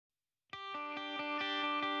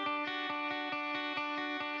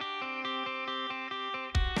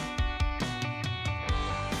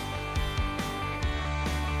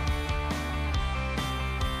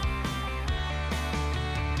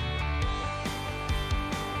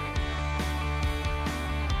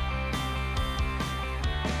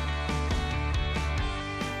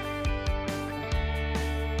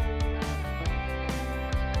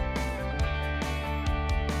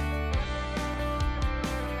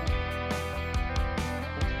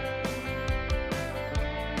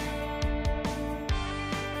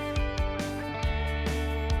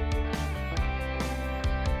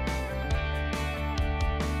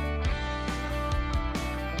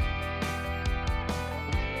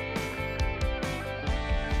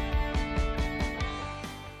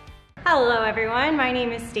Hello everyone, my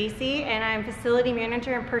name is Stacey and I'm facility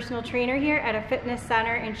manager and personal trainer here at a fitness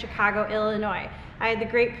center in Chicago, Illinois. I had the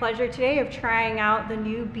great pleasure today of trying out the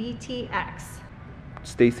new BTX.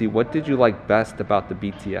 Stacey, what did you like best about the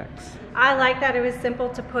BTX? I like that it was simple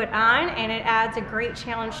to put on and it adds a great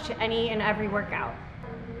challenge to any and every workout.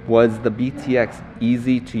 Was the BTX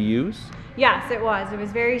easy to use? Yes, it was. It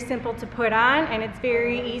was very simple to put on and it's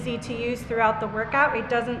very easy to use throughout the workout. It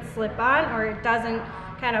doesn't slip on or it doesn't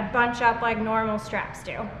kind of bunch up like normal straps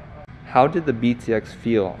do. How did the BTX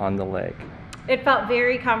feel on the leg? It felt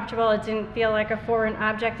very comfortable. It didn't feel like a foreign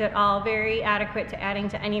object at all. Very adequate to adding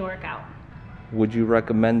to any workout. Would you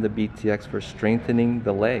recommend the BTX for strengthening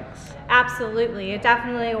the legs? Absolutely. It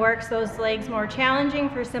definitely works those legs more challenging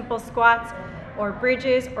for simple squats or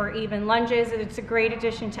bridges or even lunges. It's a great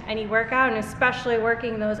addition to any workout, and especially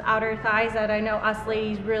working those outer thighs that I know us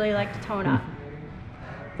ladies really like to tone up.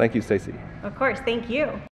 Thank you, Stacey. Of course, thank you.